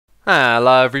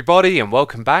Hello everybody and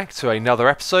welcome back to another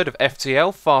episode of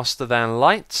FTL Faster Than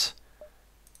Light.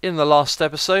 In the last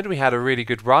episode we had a really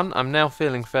good run. I'm now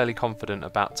feeling fairly confident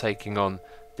about taking on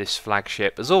this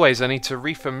flagship. As always, I need to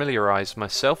refamiliarise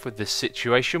myself with this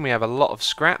situation. We have a lot of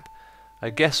scrap. I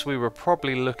guess we were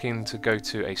probably looking to go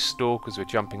to a store because we're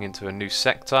jumping into a new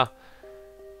sector.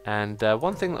 And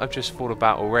one thing that I've just thought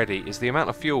about already is the amount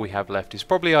of fuel we have left is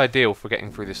probably ideal for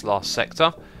getting through this last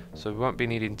sector. So we won't be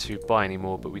needing to buy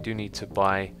anymore, but we do need to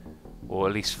buy, or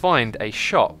at least find, a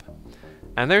shop.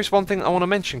 And there's one thing I want to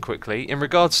mention quickly in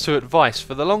regards to advice.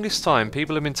 For the longest time,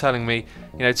 people have been telling me,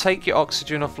 you know, take your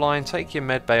oxygen offline, take your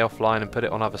med bay offline and put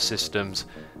it on other systems.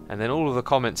 And then all of the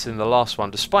comments in the last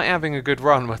one, despite having a good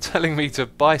run, were telling me to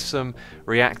buy some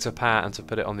reactor power and to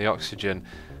put it on the oxygen.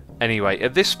 Anyway,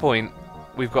 at this point,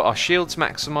 we've got our shields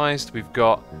maximised, we've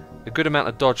got a good amount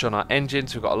of dodge on our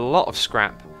engines, we've got a lot of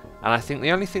scrap. And I think the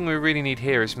only thing we really need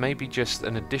here is maybe just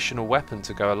an additional weapon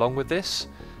to go along with this,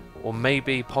 or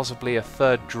maybe possibly a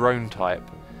third drone type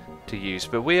to use.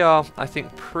 But we are, I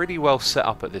think, pretty well set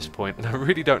up at this point, and I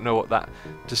really don't know what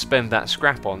to spend that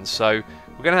scrap on. So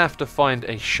we're going to have to find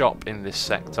a shop in this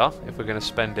sector if we're going to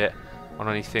spend it on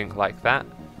anything like that.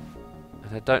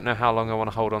 And I don't know how long I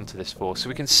want to hold on to this for. So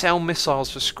we can sell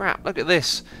missiles for scrap. Look at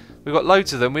this. We've got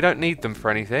loads of them. We don't need them for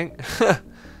anything.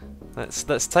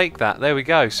 Let's take that. There we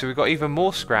go. So we've got even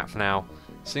more scrap now.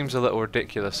 Seems a little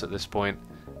ridiculous at this point.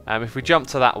 If we jump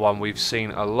to that one, we've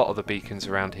seen a lot of the beacons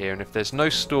around here, and if there's no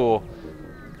store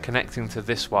connecting to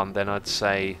this one, then I'd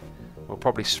say we'll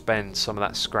probably spend some of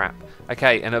that scrap.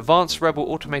 Okay, an advanced rebel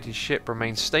automated ship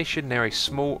remains stationed near a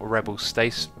small rebel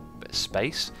space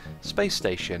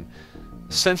station.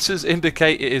 Sensors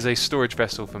indicate it is a storage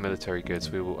vessel for military goods.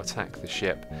 We will attack the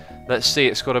ship. Let's see,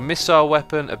 it's got a missile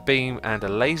weapon, a beam and a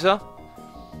laser.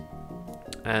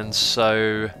 And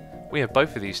so we have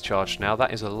both of these charged now.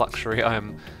 That is a luxury I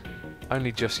am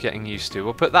only just getting used to.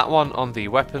 We'll put that one on the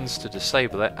weapons to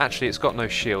disable it. Actually, it's got no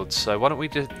shields, so why don't we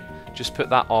just put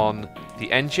that on the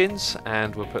engines,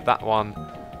 and we'll put that one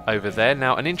over there.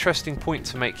 Now, an interesting point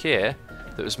to make here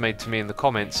that was made to me in the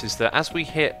comments is that as we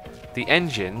hit the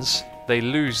engines, they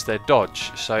lose their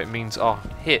dodge, so it means our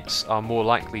hits are more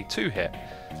likely to hit,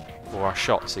 or our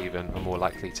shots even are more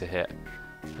likely to hit.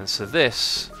 And so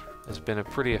this has been a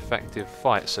pretty effective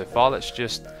fight so far. Let's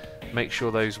just make sure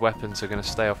those weapons are going to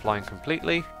stay offline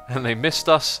completely, and they missed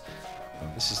us.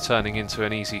 This is turning into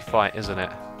an easy fight, isn't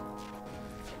it?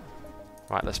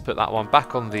 Right, let's put that one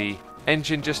back on the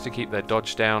engine just to keep their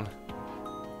dodge down,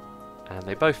 and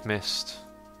they both missed.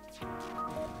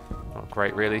 Not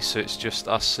great really, so it's just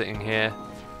us sitting here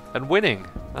and winning.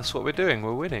 That's what we're doing,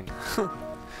 we're winning.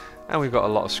 And we've got a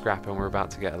lot of scrap and we're about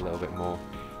to get a little bit more.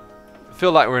 I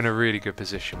feel like we're in a really good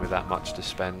position with that much to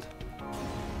spend.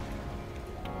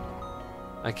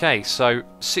 Okay, so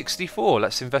 64,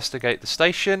 let's investigate the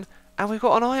station, and we've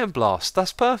got an iron blast.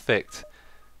 That's perfect.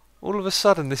 All of a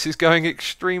sudden this is going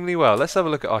extremely well. Let's have a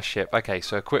look at our ship. Okay,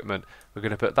 so equipment, we're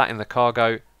going to put that in the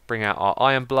cargo, bring out our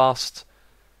iron blast.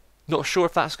 Not sure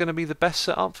if that's going to be the best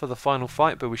setup for the final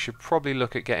fight, but we should probably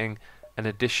look at getting an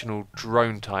additional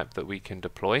drone type that we can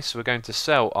deploy. So we're going to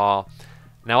sell our...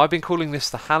 Now, I've been calling this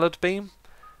the Hallard beam.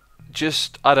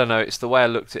 Just, I don't know, it's the way I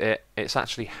looked at it. It's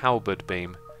actually halberd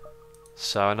beam.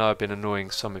 So I know I've been annoying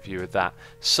some of you with that.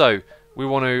 So we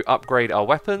want to upgrade our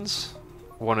weapons.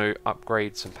 We want to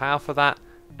upgrade some power for that.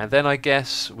 And then I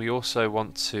guess we also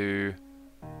want to...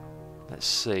 Let's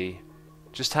see...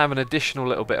 just have an additional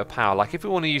little bit of power. Like if we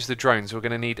want to use the drones, we're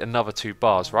going to need another 2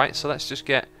 bars, right? So let's just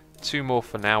get 2 more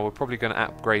for now. We're probably going to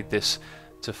upgrade this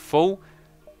to full.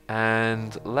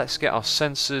 And let's get our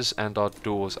sensors and our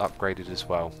doors upgraded as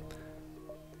well.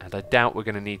 And I doubt we're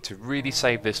going to need to really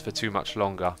save this for too much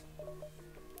longer.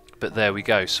 But there we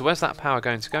go. So where's that power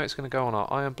going to go? It's going to go on our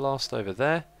iron blast over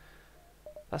there.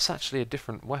 That's actually a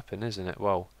different weapon, isn't it?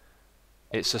 Well,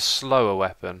 it's a slower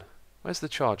weapon. Where's the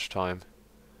charge time?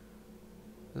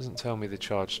 Doesn't tell me the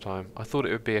charge time. I thought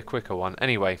it would be a quicker one.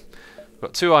 Anyway, we've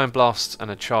got 2 iron blasts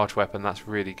and a charge weapon. That's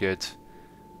really good.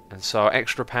 And so our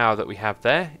extra power that we have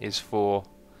there is for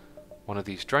one of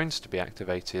these drones to be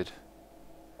activated.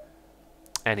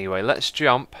 Anyway, let's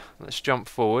jump. Let's jump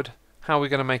forward. How are we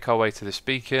going to make our way to this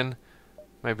beacon?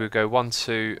 Maybe we'll go 1,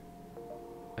 2,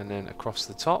 and then across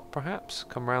the top, perhaps.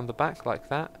 Come around the back like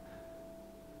that.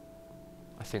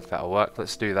 I think that'll work.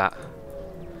 Let's do that.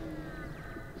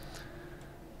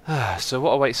 So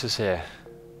what awaits us here?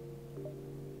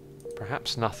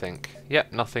 Perhaps nothing.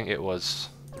 Yep, nothing it was.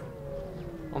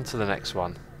 On to the next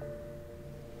one.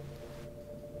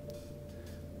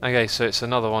 Okay, so it's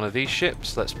another one of these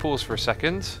ships. Let's pause for a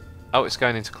second. Oh, it's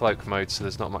going into cloak mode, so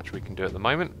there's not much we can do at the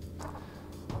moment.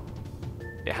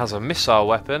 It has a missile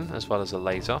weapon as well as a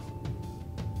laser.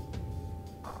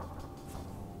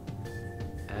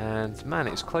 And man,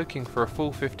 it's cloaking for a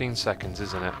full 15 seconds,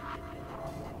 isn't it?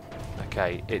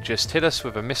 Okay, it just hit us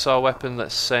with a missile weapon.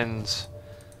 Let's send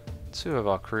 2 of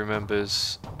our crew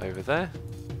members over there.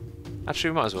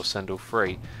 Actually, we might as well send all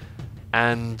 3.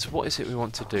 And what is it we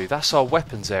want to do? That's our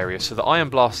weapons area, so the Iron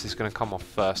Blast is going to come off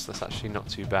first. That's actually not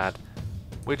too bad.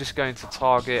 We're just going to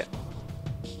target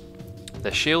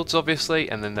their shields, obviously,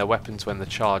 and then their weapons when the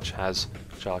charge has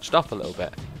charged up a little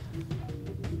bit.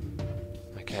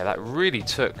 Okay, that really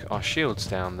took our shields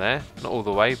down there. Not all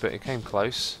the way, but it came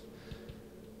close.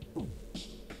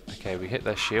 Okay, we hit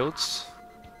their shields.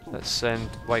 Let's send...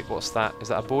 Wait, what's that? Is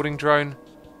that a boarding drone?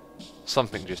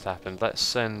 Something just happened. Let's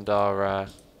send our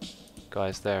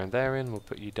guys there and there in. We'll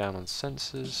put you down on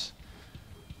sensors.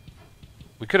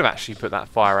 We could have actually put that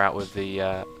fire out with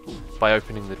the by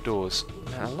opening the doors.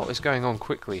 Man, a lot is going on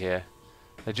quickly here.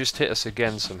 They just hit us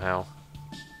again somehow.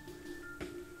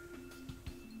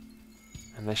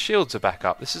 And their shields are back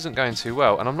up. This isn't going too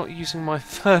well, and I'm not using my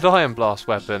 3rd Iron Blast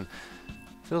weapon.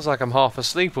 Feels like I'm half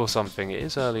asleep or something. It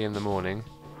is early in the morning.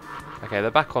 Okay,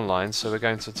 they're back online, so we're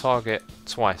going to target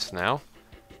twice now.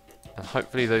 And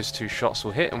hopefully those 2 shots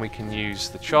will hit and we can use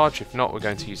the charge. If not, we're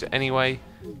going to use it anyway,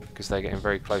 because they're getting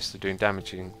very close to doing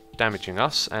damaging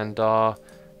us. And our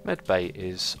medbay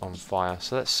is on fire.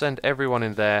 So let's send everyone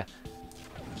in there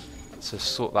to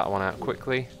sort that one out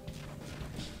quickly.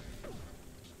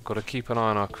 Got to keep an eye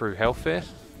on our crew health here.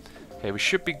 Okay, we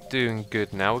should be doing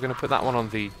good now. We're going to put that one on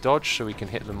the dodge so we can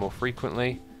hit them more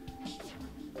frequently.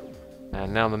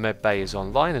 And now the med bay is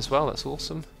online as well. That's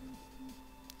awesome.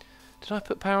 Did I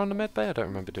put power on the med bay? I don't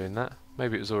remember doing that.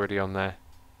 Maybe it was already on there.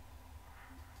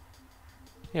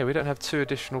 Yeah, we don't have 2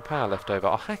 additional power left over.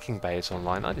 Our hacking bay is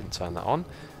online. I didn't turn that on.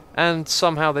 And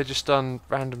somehow they just done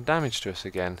random damage to us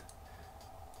again.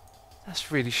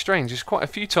 That's really strange. It's quite a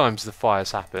few times the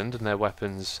fire's happened and their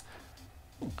weapons...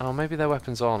 Oh, maybe their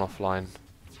weapons aren't offline.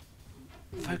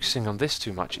 Focusing on this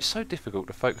too much. It's so difficult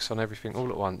to focus on everything all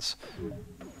at once.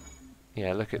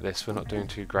 Yeah, look at this. We're not doing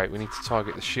too great. We need to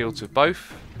target the shields with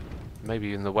both. Maybe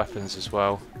even the weapons as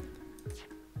well.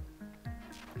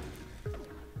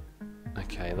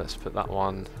 Okay, let's put that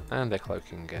one. And they're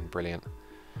cloaking again. Brilliant.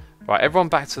 Right, everyone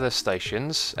back to their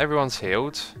stations. Everyone's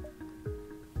healed.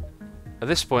 At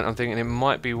this point, I'm thinking it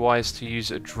might be wise to use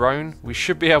a drone. We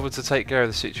should be able to take care of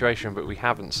the situation, but we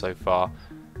haven't so far.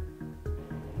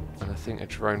 And I think a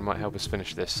drone might help us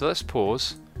finish this. So let's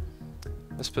pause.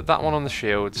 Let's put that one on the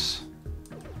shields.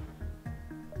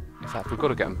 In fact, we've got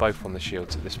to get them both on the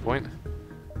shields at this point.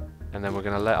 And then we're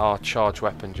going to let our charge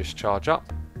weapon just charge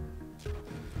up.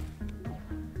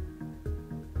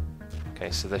 Okay,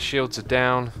 so their shields are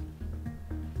down.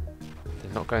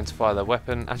 Not going to fire their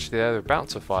weapon. Actually, they're about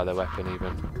to fire their weapon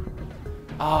even.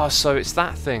 Ah, so it's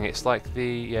that thing. It's like the...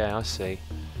 Yeah, I see.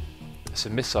 It's a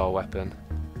missile weapon.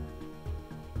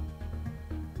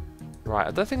 Right,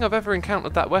 I don't think I've ever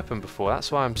encountered that weapon before.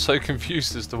 That's why I'm so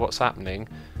confused as to what's happening.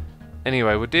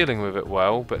 Anyway, we're dealing with it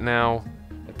well, but now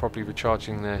they're probably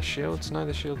recharging their shields. No,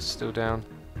 the shields are still down.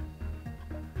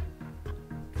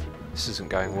 This isn't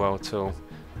going well at all.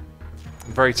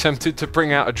 I'm very tempted to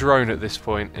bring out a drone at this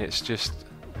point. It's just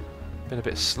been a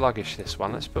bit sluggish, this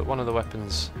one. Let's put one of the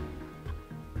weapons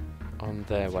on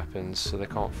their weapons so they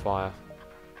can't fire.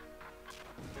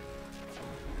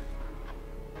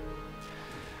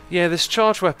 Yeah, this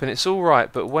charge weapon, it's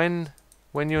alright, but when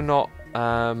you're not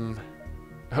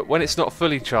when it's not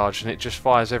fully charged and it just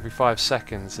fires every 5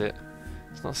 seconds,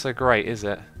 it's not so great, is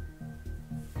it?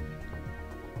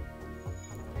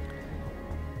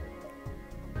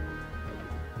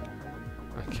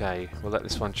 Okay, we'll let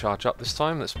this one charge up this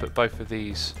time. Let's put both of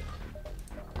these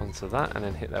onto that and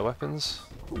then hit their weapons.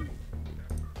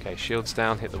 Okay, shields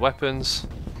down, hit the weapons.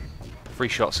 3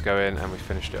 shots go in and we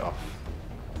finished it off.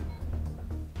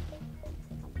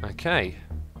 Okay,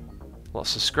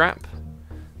 lots of scrap.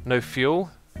 No fuel.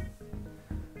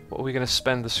 What are we going to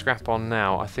spend the scrap on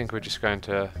now? I think we're just going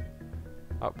to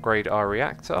upgrade our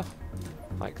reactor,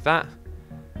 like that.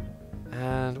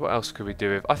 And what else could we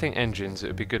do with? I think engines. It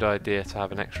would be a good idea to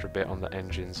have an extra bit on the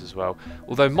engines as well.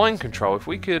 Although mind control, if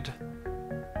we could,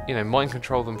 you know, mind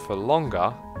control them for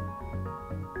longer,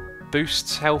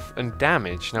 boosts health and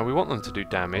damage. Now we want them to do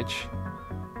damage.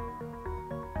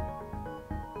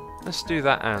 Let's do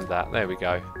that and that. There we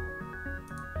go.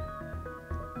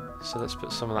 So let's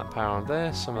put some of that power on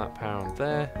there, some of that power on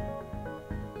there.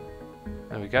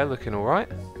 There we go, looking alright.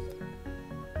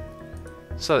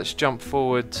 So let's jump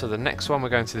forward to the next one. We're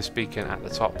going to this beacon at the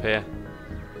top here.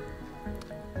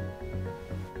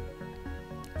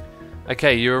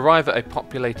 Okay, you arrive at a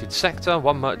populated sector.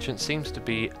 One merchant seems to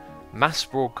be mass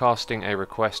broadcasting a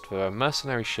request for a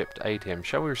mercenary ship to aid him.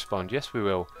 Shall we respond? Yes, we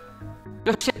will.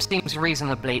 Your ship seems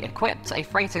reasonably equipped. A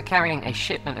freighter carrying a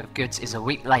shipment of goods is a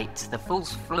week late. The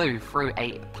fools flew through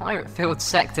a pirate-filled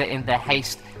sector in their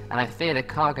haste, and I fear the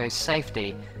cargo's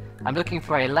safety. I'm looking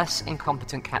for a less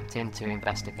incompetent captain to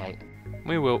investigate.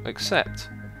 We will accept.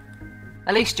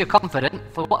 At least you're confident.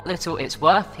 For what little it's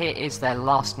worth, here is their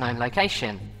last known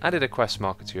location. Added a quest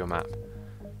marker to your map.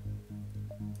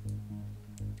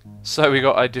 So we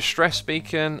got a distress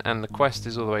beacon, and the quest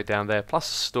is all the way down there,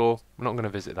 plus a store. We're not going to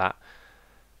visit that.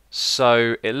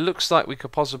 So it looks like we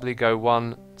could possibly go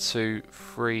 1, 2,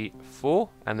 3, 4,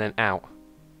 and then out.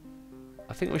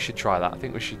 I think we should try that. I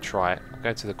think we should try it.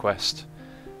 Go to the quest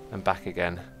and back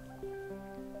again.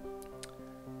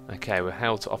 Okay, we're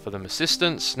hailed to offer them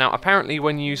assistance. Now, apparently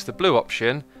when you use the blue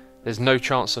option, there's no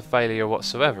chance of failure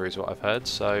whatsoever, is what I've heard.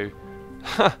 So,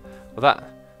 well,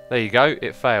 there you go,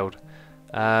 it failed.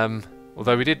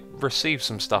 Although we did receive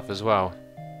some stuff as well.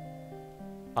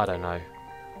 I don't know.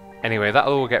 Anyway,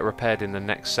 that'll all get repaired in the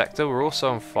next sector. We're also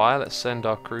on fire. Let's send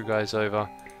our crew guys over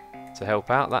to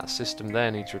help out. That system there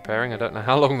needs repairing. I don't know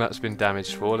how long that's been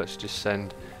damaged for. Let's just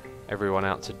send everyone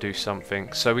out to do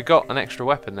something. So we got an extra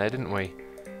weapon there, didn't we?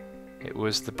 It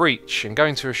was the breach, and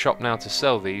going to a shop now to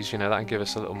sell these, you know, that can give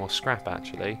us a little more scrap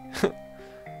actually.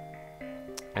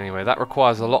 Anyway, that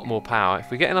requires a lot more power.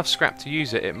 If we get enough scrap to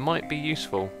use it, it might be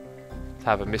useful to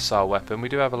have a missile weapon. We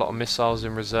do have a lot of missiles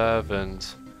in reserve, and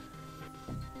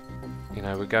you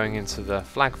know, we're going into the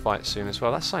flag fight soon as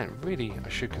well. That's something really I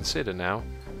should consider now.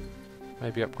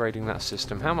 Maybe upgrading that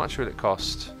system. How much will it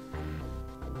cost?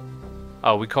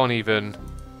 Oh, we can't even...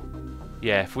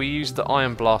 Yeah, if we use the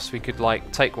Iron Blast, we could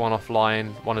like take one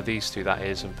offline, one of these two that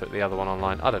is, and put the other one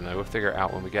online. I don't know, we'll figure it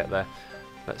out when we get there.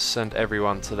 Let's send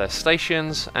everyone to their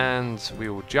stations, and we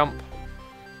will jump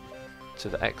to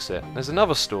the exit. There's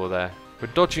another store there. We're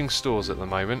dodging stores at the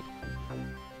moment.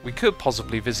 We could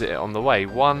possibly visit it on the way.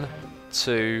 1,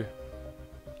 2...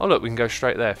 Oh look, we can go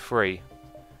straight there, 3.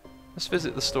 Let's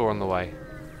visit the store on the way.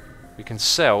 We can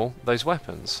sell those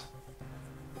weapons.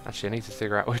 Actually, I need to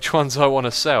figure out which ones I want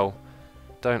to sell,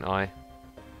 don't I?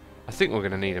 I think we're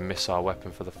going to need a missile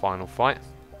weapon for the final fight.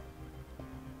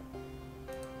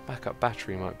 Backup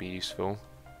battery might be useful.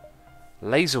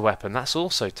 Laser weapon, that's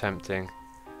also tempting.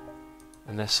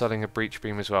 And they're selling a breach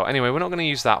beam as well. Anyway, we're not going to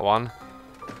use that one.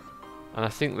 And I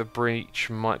think the breach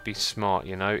might be smart,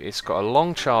 you know. It's got a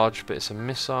long charge, but it's a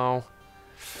missile.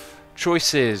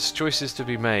 Choices to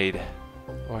be made.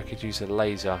 Or I could use a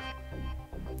laser.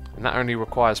 And that only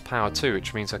requires power 2,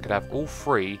 which means I could have all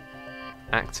 3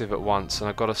 active at once, and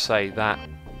I've got to say that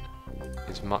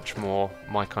is much more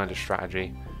my kind of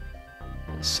strategy.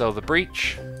 Let's sell the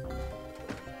breach,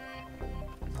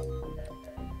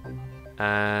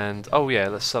 and oh yeah,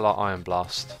 let's sell our Iron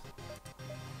Blast.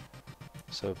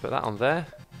 So we'll put that on there,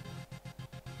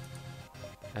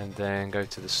 and then go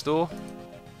to the store,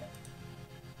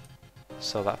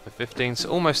 sell that for 15, so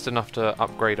almost enough to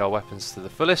upgrade our weapons to the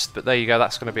fullest. But there you go,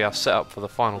 that's going to be our setup for the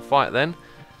final fight then,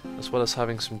 as well as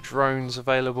having some drones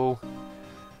available.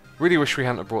 Really wish we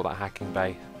hadn't brought that hacking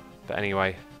bay, but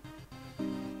anyway,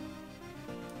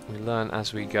 we learn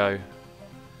as we go.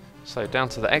 So down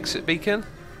to the exit beacon.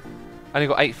 Only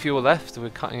got 8 fuel left, we're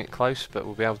cutting it close, but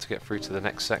we'll be able to get through to the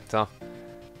next sector.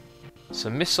 So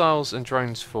missiles and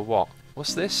drones for what?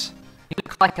 What's this? You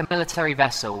look like a military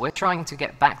vessel. We're trying to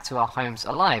get back to our homes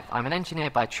alive. I'm an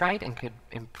engineer by trade and could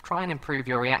try and improve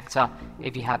your reactor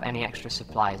if you have any extra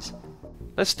supplies.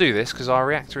 Let's do this, because our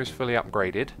reactor is fully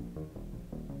upgraded.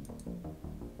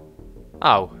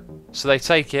 Oh, so they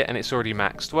take it and it's already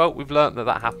maxed. Well, we've learnt that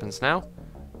that happens now,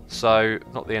 so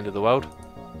not the end of the world.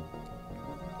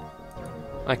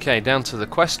 Okay, down to the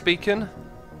quest beacon.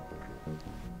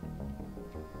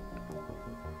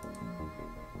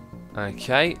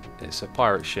 Okay, it's a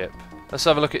pirate ship. Let's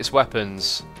have a look at its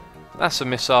weapons. That's a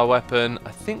missile weapon.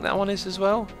 I think that one is as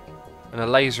well. And a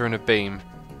laser and a beam.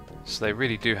 So they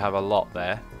really do have a lot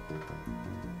there.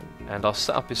 And our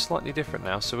setup is slightly different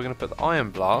now. So we're going to put the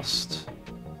Iron Blast.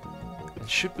 And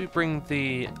should we bring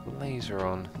the laser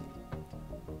on?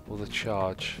 Or the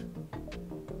charge?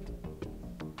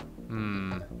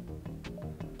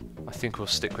 I think we'll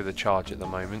stick with the charge at the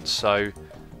moment. So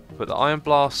put the Iron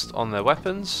Blast on their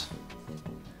weapons.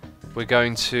 We're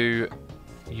going to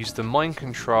use the mind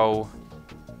control.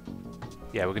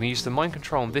 Yeah, we're going to use the mind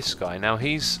control on this guy. Now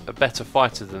he's a better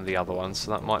fighter than the other one,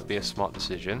 so that might be a smart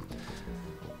decision.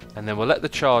 And then we'll let the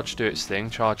charge do its thing,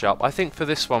 charge up. I think for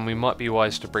this one we might be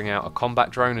wise to bring out a combat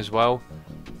drone as well.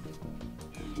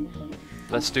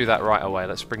 let's do that right away.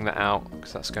 Let's bring that out,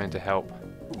 because that's going to help.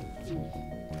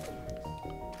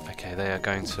 Okay, they are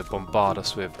going to bombard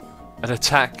us with an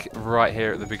attack right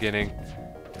here at the beginning.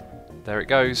 There it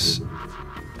goes.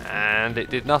 And it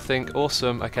did nothing.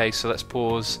 Awesome. Okay, so let's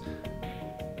pause.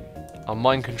 Our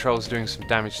mind control is doing some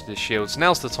damage to the shields.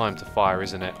 Now's the time to fire,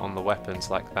 isn't it, on the weapons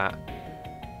like that.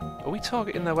 Are we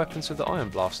targeting their weapons with the Iron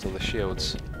Blast or the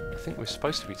shields? I think we're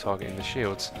supposed to be targeting the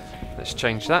shields. Let's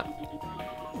change that.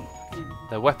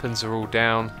 Their weapons are all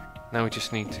down. Now we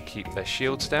just need to keep their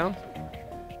shields down.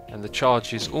 And the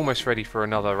charge is almost ready for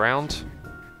another round.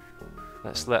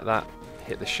 Let's let that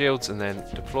hit the shields and then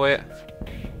deploy it.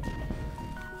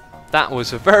 That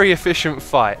was a very efficient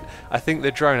fight. I think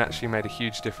the drone actually made a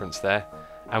huge difference there.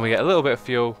 And we get a little bit of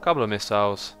fuel, a couple of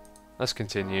missiles. Let's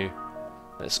continue.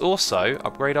 Let's also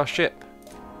upgrade our ship.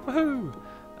 Woohoo!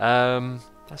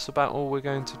 That's about all we're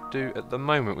going to do at the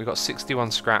moment. We've got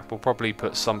 61 scrap. We'll probably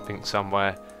put something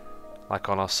somewhere, like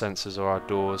on our sensors or our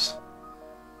doors.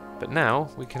 But now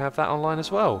we can have that online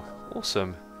as well.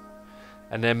 Awesome.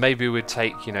 And then maybe we'd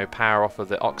take, you know, power off of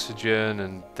the oxygen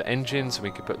and the engines, and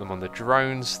we could put them on the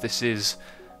drones. This is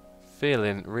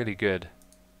feeling really good.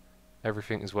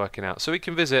 Everything is working out. So we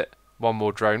can visit one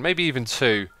more drone, maybe even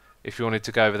two, if you wanted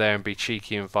to go over there and be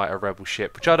cheeky and fight a rebel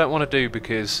ship, which I don't want to do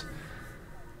because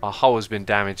our hull has been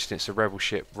damaged and it's a rebel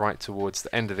ship right towards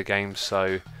the end of the game,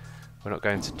 so we're not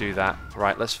going to do that.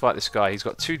 Right, let's fight this guy. He's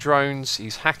got two drones.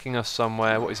 He's hacking us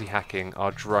somewhere. What is he hacking?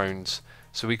 Our drones.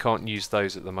 So we can't use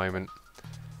those at the moment.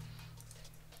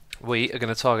 We are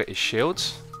going to target his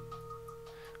shields.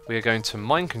 We are going to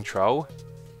mind control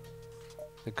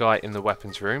the guy in the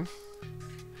weapons room.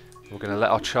 We're going to let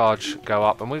our charge go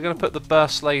up, and we're going to put the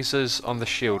burst lasers on the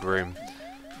shield room.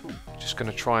 Just going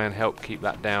to try and help keep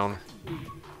that down.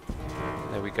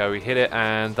 There we go, we hit it,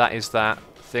 and that is that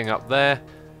thing up there.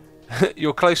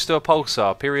 You're close to a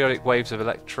pulsar. Periodic waves of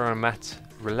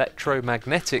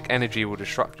electromagnetic energy will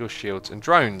disrupt your shields and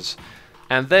drones.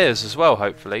 And theirs as well,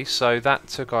 hopefully. So that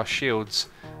took our shields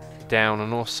down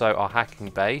and also our hacking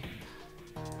bay.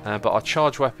 But our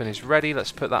charge weapon is ready.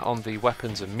 Let's put that on the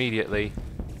weapons immediately.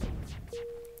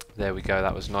 There we go,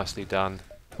 that was nicely done.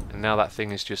 And now that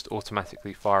thing is just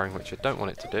automatically firing, which I don't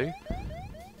want it to do.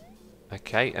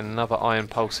 Okay, another iron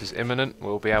pulse is imminent.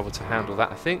 We'll be able to handle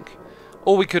that, I think.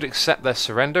 Or we could accept their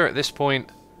surrender at this point.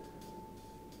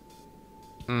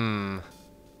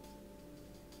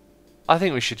 I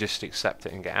think we should just accept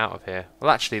it and get out of here.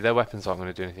 Well, actually, their weapons aren't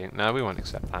going to do anything. No, we won't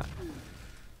accept that.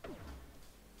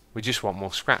 We just want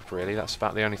more scrap, really. That's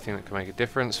about the only thing that can make a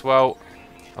difference. Well,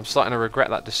 I'm starting to regret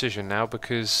that decision now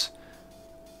because...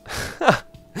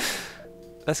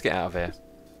 Let's get out of here.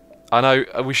 I know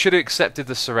we should have accepted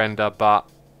the surrender, but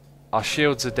our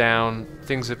shields are down,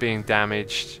 things are being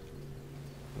damaged.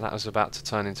 That was about to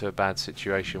turn into a bad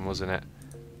situation, wasn't it?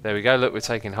 There we go, look, we're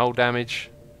taking hull damage.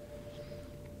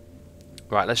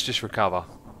 Right, let's just recover.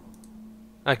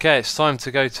 Okay, it's time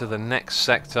to go to the next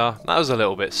sector. That was a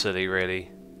little bit silly,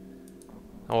 really.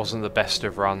 That wasn't the best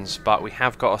of runs, but we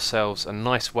have got ourselves a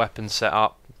nice weapon set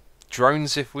up.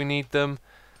 Drones if we need them.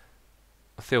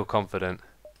 I feel confident.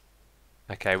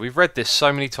 Okay, we've read this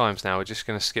so many times now, we're just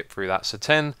going to skip through that. So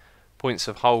 10 points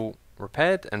of hull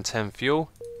repaired and 10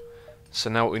 fuel. So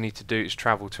now what we need to do is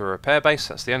travel to a repair base.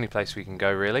 That's the only place we can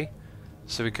go, really.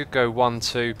 So we could go 1,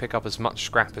 2, pick up as much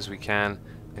scrap as we can,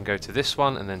 and go to this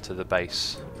one and then to the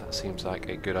base. That seems like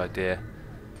a good idea.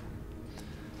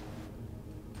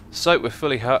 So we're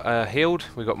fully healed.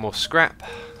 We've got more scrap.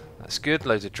 That's good.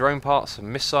 Loads of drone parts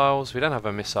and missiles. We don't have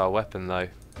a missile weapon though.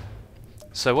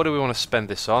 So what do we want to spend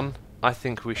this on? I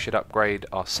think we should upgrade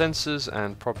our sensors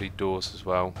and probably doors as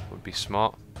well. Would be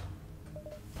smart.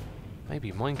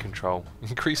 Maybe mind control.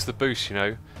 Increase the boost, you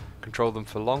know. Control them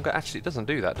for longer. Actually, it doesn't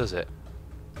do that, does it?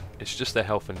 It's just their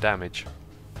health and damage.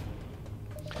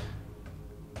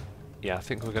 Yeah, I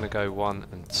think we're going to go 1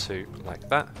 and 2 like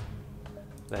that.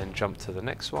 Then jump to the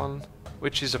next one,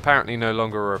 which is apparently no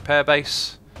longer a repair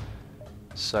base.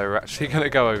 So we're actually going to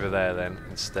go over there then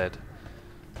instead.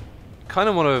 Kind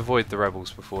of want to avoid the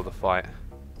rebels before the fight,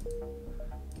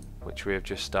 which we have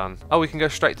just done. Oh, we can go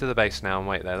straight to the base now and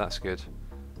wait there. That's good.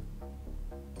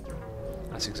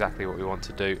 That's exactly what we want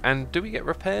to do. And do we get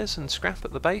repairs and scrap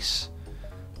at the base?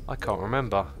 I can't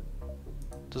remember.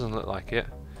 Doesn't look like it.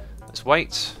 Let's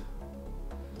wait.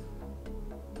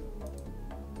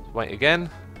 Let's wait again.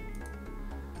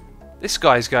 This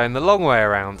guy's going the long way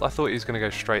around. I thought he was going to go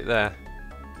straight there.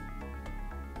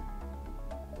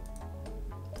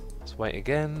 Let's wait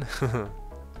again.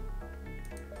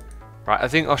 Right, I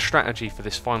think our strategy for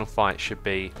this final fight should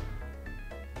be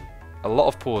a lot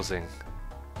of pausing.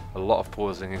 A lot of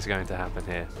pausing is going to happen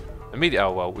here. Immediately.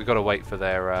 Oh well, we've got to wait for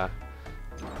their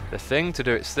the thing to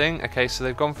do its thing. Okay, so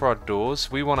they've gone for our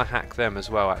doors. We want to hack them as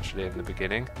well, actually, in the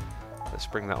beginning. Let's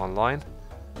bring that online.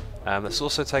 Let's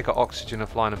also take our oxygen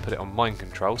offline and put it on mind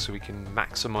control so we can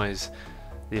maximise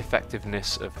the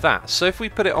effectiveness of that. So if we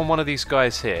put it on one of these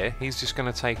guys here, he's just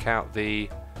going to take out the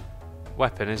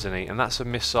weapon, isn't he? And that's a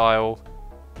missile.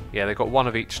 Yeah, they've got one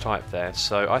of each type there.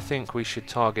 So I think we should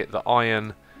target the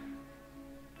iron,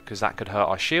 because that could hurt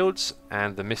our shields,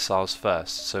 and the missiles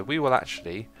first. So we will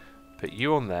actually put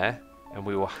you on there, and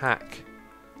we will hack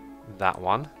that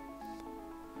one.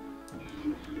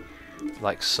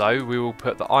 Like so. We will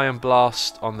put the iron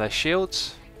blast on their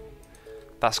shields.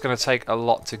 That's going to take a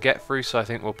lot to get through, so I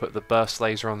think we'll put the burst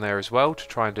laser on there as well to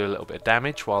try and do a little bit of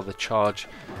damage while the charge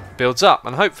builds up.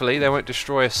 And hopefully they won't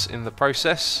destroy us in the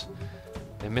process.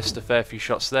 They missed a fair few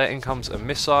shots there. In comes a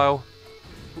missile,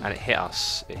 and it hit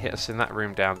us. It hit us in that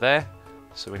room down there,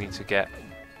 so we need to get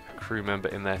a crew member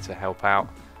in there to help out.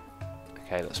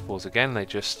 Okay, let's pause again. They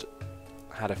just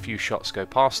had a few shots go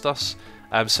past us.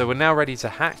 So we're now ready to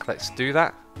hack. Let's do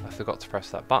that. I forgot to press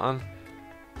that button.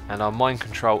 And our mind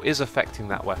control is affecting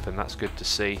that weapon. That's good to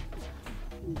see.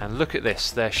 And look at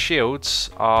this. Their shields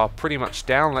are pretty much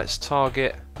down. Let's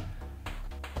target...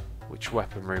 Which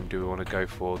weapon room do we want to go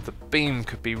for? The beam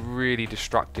could be really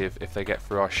destructive if they get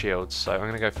through our shields. So I'm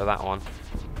going to go for that one.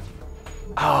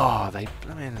 Oh, they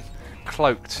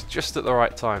cloaked just at the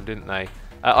right time, didn't they?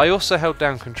 I also held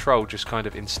down control just kind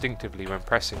of instinctively when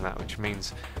pressing that, which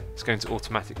means it's going to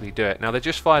automatically do it. Now they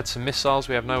just fired some missiles.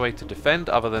 We have no way to defend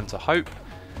other than to hope.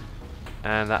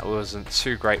 And that wasn't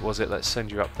too great, was it? Let's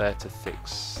send you up there to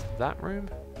fix that room.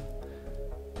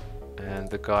 And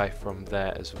the guy from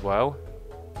there as well.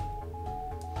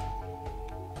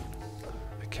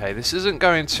 Okay, this isn't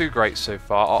going too great so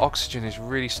far. Our oxygen is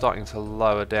really starting to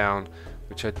lower down,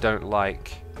 which I don't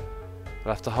like.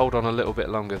 We'll have to hold on a little bit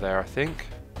longer there, I think.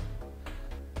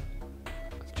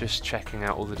 Just checking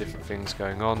out all the different things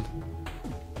going on.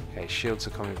 Okay, shields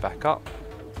are coming back up.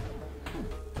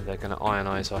 They're going to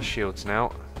ionize our shields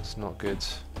now. It's not good.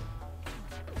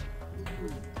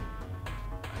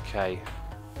 Okay.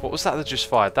 What was that just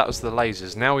fired? That was the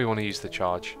lasers. Now we want to use the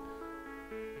charge.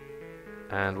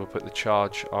 And we'll put the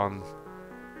charge on...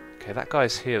 Okay, that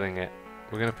guy's healing it.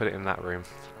 We're going to put it in that room.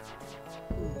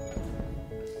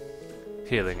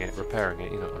 Healing it, repairing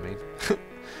it, you know what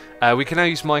I mean. We can now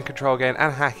use mind control again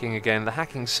and hacking again. The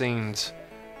hacking seemed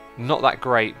not that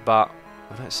great, but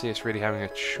I don't see us really having a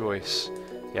choice.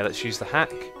 Yeah, let's use the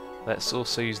hack. Let's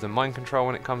also use the mind control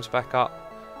when it comes back up.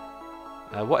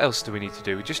 What else do we need to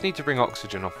do? We just need to bring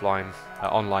oxygen offline,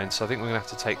 online, so I think we're going to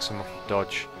have to take some off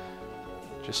Dodge.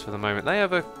 Just for the moment. They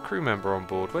have a crew member on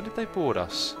board. When did they board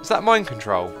us? Is that mind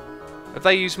control? Have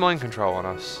they used mind control on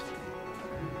us?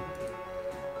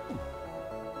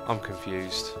 I'm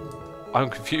confused. I'm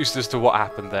confused as to what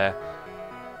happened there.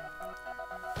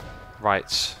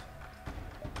 Right.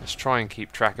 Let's try and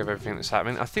keep track of everything that's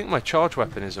happening. I think my charge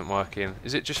weapon isn't working.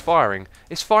 Is it just firing?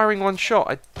 It's firing one shot.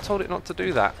 I told it not to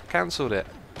do that. Cancelled it.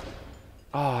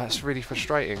 Oh, that's really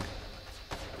frustrating.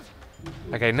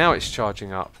 Okay, now it's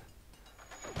charging up.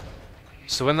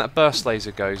 So when that burst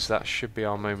laser goes, that should be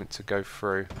our moment to go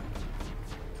through.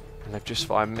 And they've just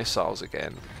fired missiles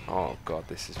again. Oh god,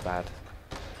 this is bad.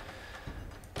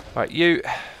 Right, you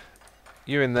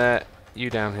in there, you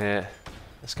down here.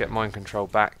 Let's get mind control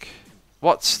back.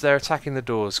 What? They're attacking the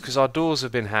doors, because our doors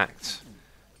have been hacked.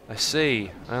 I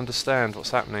see, I understand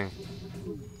what's happening.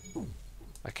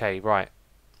 Okay, right.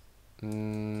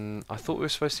 I thought we were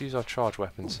supposed to use our charge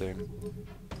weapon soon.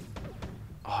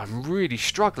 Oh, I'm really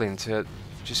struggling to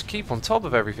just keep on top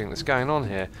of everything that's going on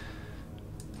here.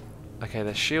 Okay,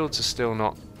 their shields are still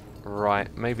not right.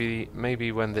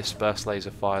 Maybe when this burst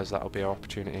laser fires, that'll be our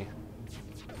opportunity.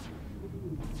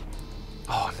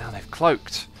 Oh, now they've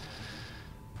cloaked.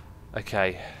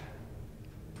 Okay.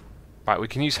 Right, we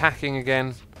can use hacking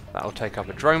again. That'll take up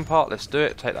a drone part. Let's do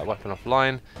it. Take that weapon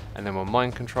offline, and then we'll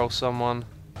mind control someone.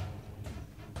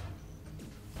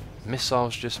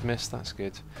 Missiles just missed. That's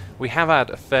good. We have had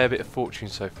a fair bit of fortune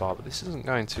so far, but this isn't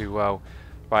going too well.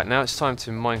 Right, now it's time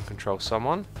to mind control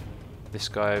someone. This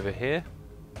guy over here.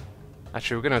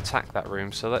 Actually, we're going to attack that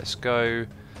room, so let's go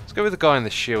with the guy in the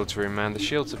shields room, man. The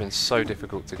shields have been so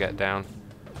difficult to get down.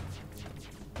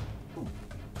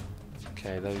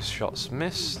 Okay, those shots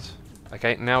missed.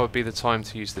 Okay, now would be the time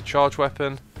to use the charge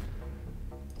weapon.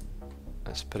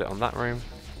 Let's put it on that room.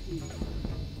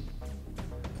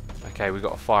 Okay, we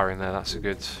got a fire in there. That's a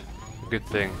good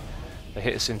thing. They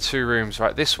hit us in 2 rooms.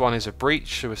 Right, this one is a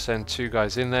breach, so we'll send 2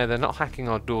 guys in there. They're not hacking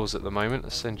our doors at the moment.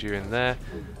 Let's send you in there.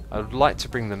 I would like to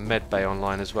bring the med bay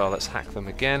online as well. Let's hack them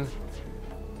again.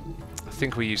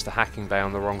 think we used the hacking bay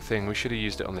on the wrong thing. We should have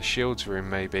used it on the shields room,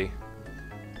 maybe.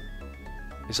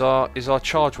 Is our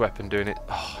charge weapon doing it?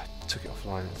 Oh, I took it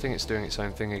offline. I think it's doing its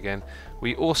own thing again.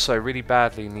 We also really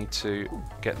badly need to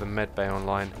get the med bay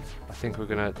online. I think we're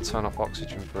going to turn off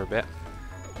oxygen for a bit.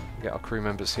 Get our crew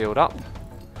members healed up.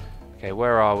 Okay,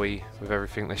 where are we with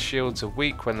everything? The shields are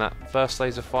weak when that burst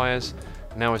laser fires.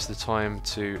 Now is the time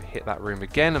to hit that room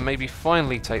again and maybe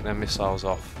finally take their missiles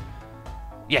off.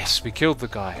 Yes, we killed the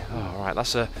guy. Oh, alright,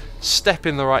 that's a step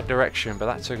in the right direction, but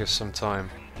that took us some time.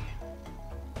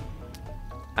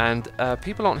 And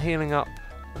people aren't healing up.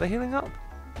 Are they healing up?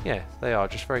 Yeah, they are,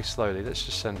 just very slowly. Let's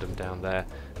just send them down there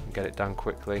and get it done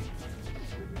quickly.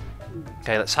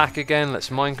 Okay, let's hack again.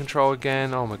 Let's mind control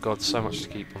again. Oh my god, so much to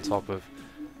keep on top of.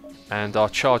 And our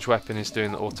charge weapon is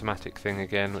doing the automatic thing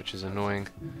again, which is annoying.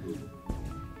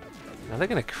 Now they're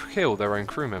going to kill their own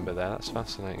crew member there. That's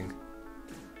fascinating.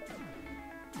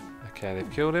 Okay,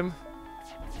 they've killed him.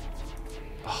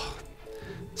 Oh,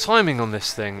 timing on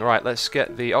this thing. Right, let's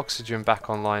get the oxygen back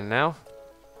online now.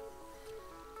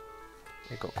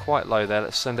 It got quite low there.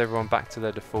 Let's send everyone back to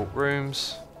their default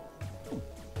rooms.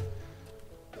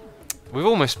 We've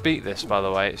almost beat this, by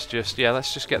the way. It's just, yeah,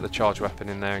 let's just get the charge weapon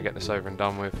in there and get this over and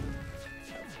done with.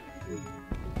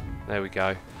 There we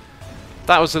go.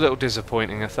 That was a little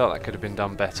disappointing. I thought that could have been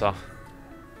done better.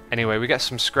 Anyway, we get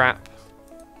some scrap.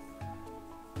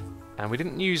 And we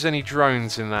didn't use any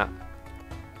drones in that.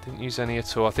 Didn't use any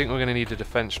at all. I think we're going to need a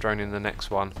defense drone in the next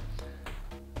one.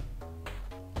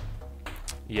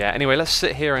 Yeah, anyway, let's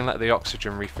sit here and let the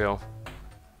oxygen refill.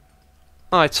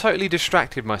 I totally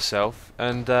distracted myself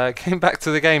and came back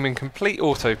to the game in complete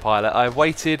autopilot. I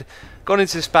waited, got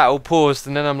into this battle, paused,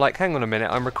 and then I'm like, hang on a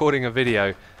minute, I'm recording a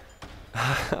video.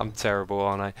 I'm terrible,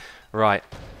 aren't I? Right,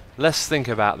 let's think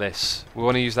about this. We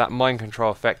want to use that mind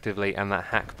control effectively and that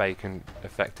hack bacon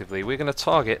effectively. We're going to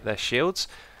target their shields.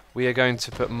 We are going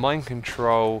to put mind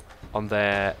control on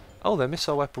their... Oh, their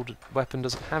missile weapon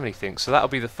doesn't have anything, so that'll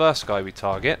be the first guy we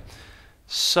target.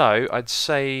 So, I'd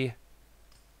say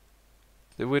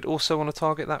that we'd also want to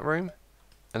target that room,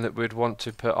 and that we'd want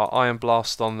to put our ion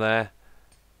blast on there,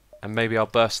 and maybe our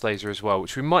burst laser as well,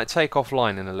 which we might take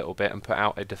offline in a little bit and put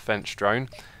out a defense drone.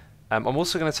 I'm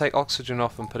also going to take oxygen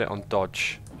off and put it on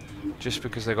dodge, just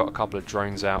because they've got a couple of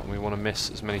drones out and we want to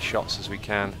miss as many shots as we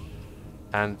can.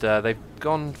 And they've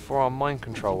gone for our mind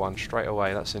control one straight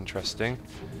away. That's interesting.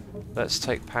 Let's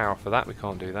take power for that. We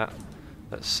can't do that.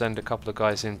 Let's send a couple of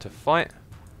guys in to fight.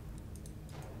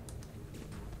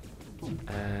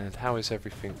 And how is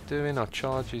everything doing? Our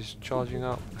charge is charging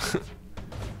up.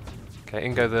 Okay,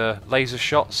 in go the laser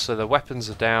shots. So the weapons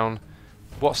are down.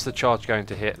 What's the charge going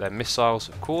to hit? They're missiles,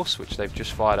 of course, which they've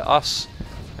just fired at us.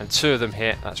 And 2 of them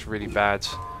hit. That's really bad.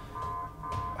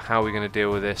 How are we going to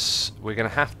deal with this? We're going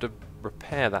to have to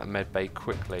repair that med bay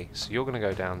quickly. So you're going to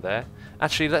go down there.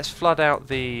 Actually, let's flood out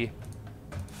the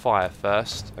fire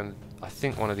first. And I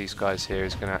think one of these guys here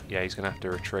is going to... Yeah, he's going to have to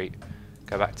retreat.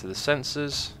 Go back to the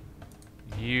sensors.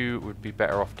 You would be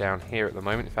better off down here at the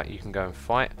moment. In fact, you can go and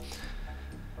fight.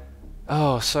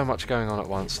 Oh, so much going on at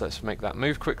once. Let's make that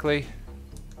move quickly.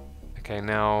 Okay,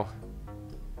 now...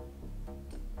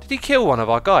 Did he kill one of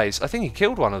our guys? I think he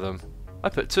killed one of them. I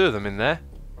put 2 of them in there.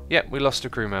 Yep, we lost a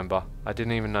crew member. I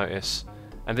didn't even notice.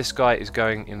 And this guy is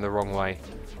going in the wrong way.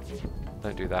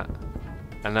 Don't do that.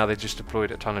 And now they just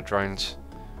deployed a ton of drones.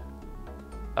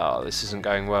 Oh, this isn't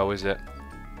going well, is it?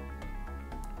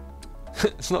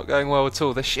 It's not going well at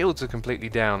all. Their shields are completely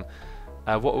down.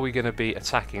 What are we going to be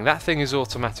attacking? That thing is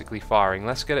automatically firing.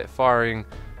 Let's get it firing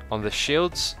on the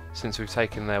shields, since we've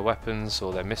taken their weapons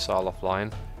or their missile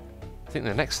offline. I think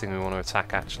the next thing we want to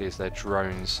attack actually is their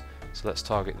drones. So let's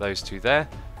target those 2 there.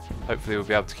 Hopefully we'll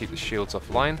be able to keep the shields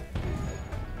offline.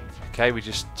 Okay, we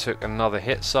just took another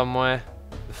hit somewhere.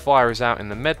 The fire is out in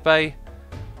the med bay.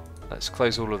 Let's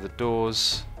close all of the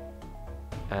doors.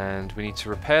 And we need to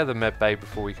repair the med bay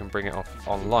before we can bring it off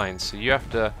online. So you have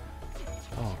to...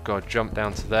 Oh god, jump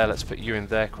down to there. Let's put you in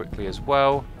there quickly as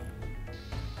well.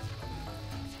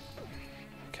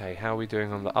 Okay, how are we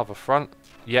doing on the other front?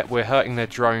 Yep, we're hurting their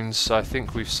drones, so I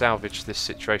think we've salvaged this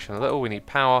situation a little. We need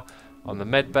power on the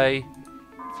med bay.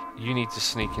 You need to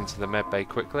sneak into the med bay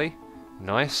quickly.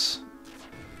 Nice.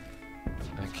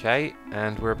 Okay,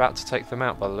 and we're about to take them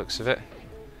out by the looks of it.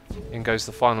 In goes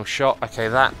the final shot. Okay,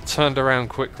 that turned around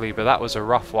quickly, but that was a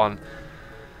rough one.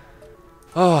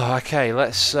 Oh, okay,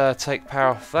 let's take power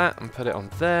off that and put it on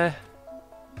there.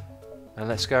 And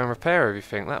let's go and repair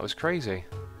everything. That was crazy.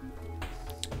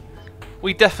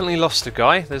 We definitely lost a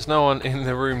guy. There's no one in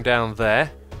the room down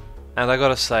there. And I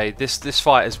gotta say, this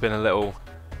fight has been a little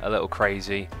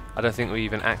crazy. I don't think we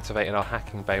even activated our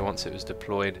hacking bay once it was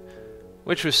deployed.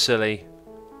 which was silly.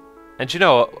 And you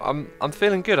know what? I'm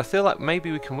feeling good. I feel like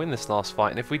maybe we can win this last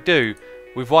fight, and if we do,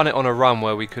 we've won it on a run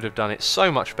where we could have done it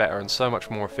so much better and so much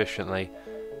more efficiently.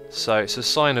 So it's a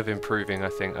sign of improving, I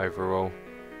think, overall.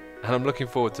 And I'm looking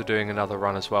forward to doing another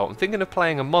run as well. I'm thinking of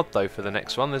playing a mod though for the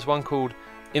next one. There's one called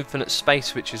Infinite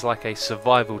Space, which is like a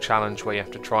survival challenge where you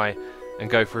have to try and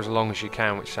go for as long as you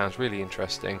can, which sounds really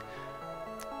interesting.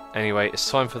 Anyway,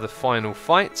 it's time for the final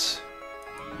fight.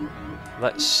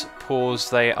 Let's pause.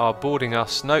 They are boarding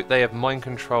us. Note they have mind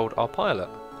controlled our pilot.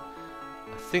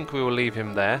 I think we will leave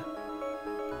him there.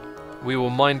 We will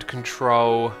mind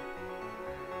control...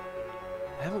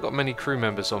 They haven't got many crew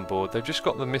members on board. They've just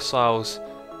got the missiles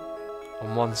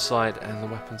on one side and the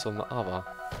weapons on the other.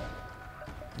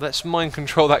 Let's mind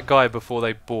control that guy before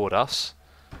they board us.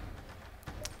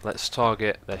 Let's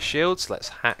target their shields. Let's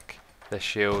hack their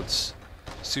shields.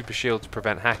 Super shields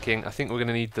prevent hacking. I think we're going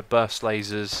to need the burst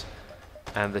lasers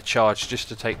and the charge just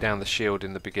to take down the shield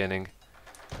in the beginning.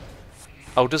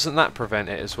 Oh, doesn't that prevent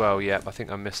it as well? Yep, I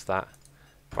think I missed that.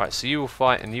 Right, so you will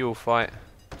fight and you will fight.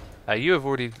 You have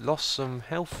already lost some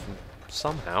health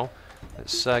somehow.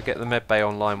 Let's get the medbay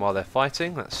online while they're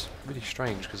fighting. That's really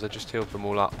strange because I just healed them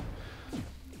all up.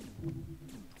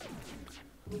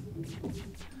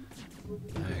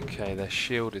 Okay, their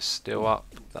shield is still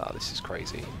up. Oh, this is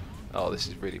crazy. Oh, this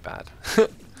is really bad.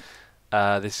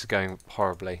 This is going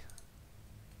horribly.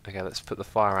 Okay, let's put the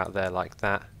fire out there like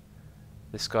that.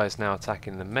 This guy's now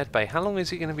attacking the medbay. How long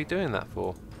is he going to be doing that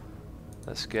for?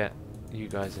 Let's get you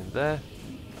guys in there.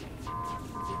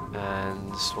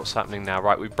 And what's happening now?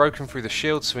 Right, we've broken through the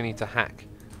shields, so we need to hack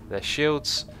their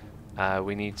shields.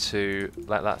 We need to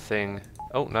let that thing...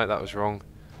 Oh, no, that was wrong.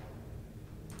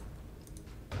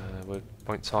 We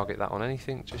won't target that on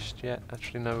anything just yet.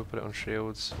 Actually, no, we'll put it on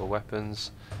shields or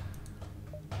weapons.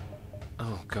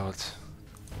 Oh, God.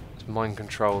 Let's mind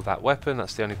control that weapon.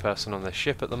 That's the only person on the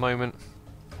ship at the moment.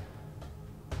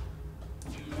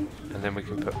 And then we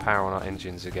can put power on our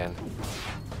engines again.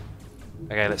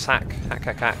 Okay, let's hack. Hack,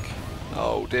 hack, hack.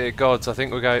 Oh, dear gods. I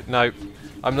think we're going... No,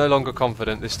 I'm no longer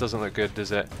confident. This doesn't look good,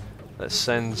 does it? Let's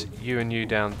send you and you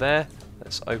down there.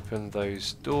 Let's open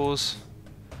those doors.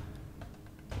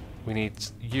 We need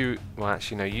you... Well,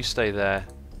 actually, no, you stay there.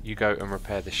 You go and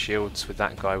repair the shields with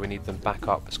that guy. We need them back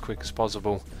up as quick as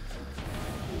possible.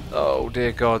 Oh,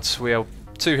 dear gods. We are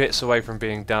 2 hits away from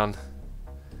being done.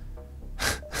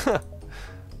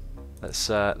 Let's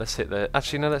hit the...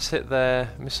 Actually, no, let's hit their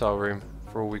missile room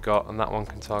for all we got, and that one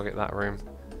can target that room.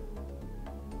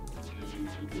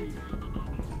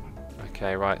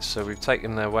 Okay, right, so we've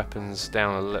taken their weapons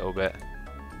down a little bit.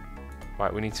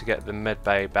 Right, we need to get the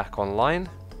medbay back online.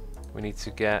 We need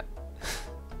to get...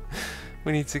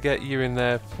 we need to get you in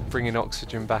there, bringing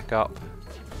oxygen back up.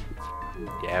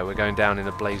 Yeah, we're going down in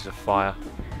a blaze of fire.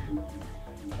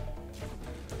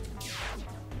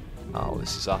 Oh,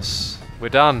 this is us. We're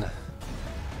done.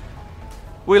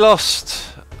 We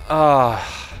lost.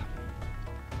 Ah,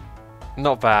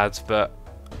 not bad, but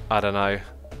I don't know.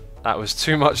 That was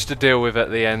too much to deal with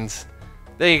at the end.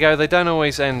 There you go. They don't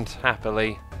always end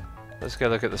happily. Let's go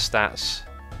look at the stats.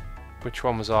 Which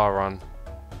one was our run?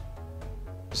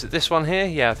 Was it this one here?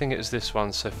 Yeah, I think it was this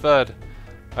one. So 3rd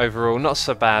overall. Not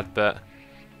so bad, but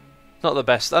not the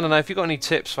best. I don't know if you've got any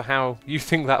tips for how you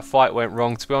think that fight went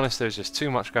wrong. To be honest, there was just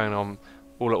too much going on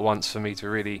all at once for me to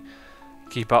really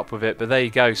keep up with it. But there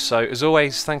you go. So as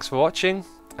always, thanks for watching,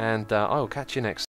 and I will catch you next time.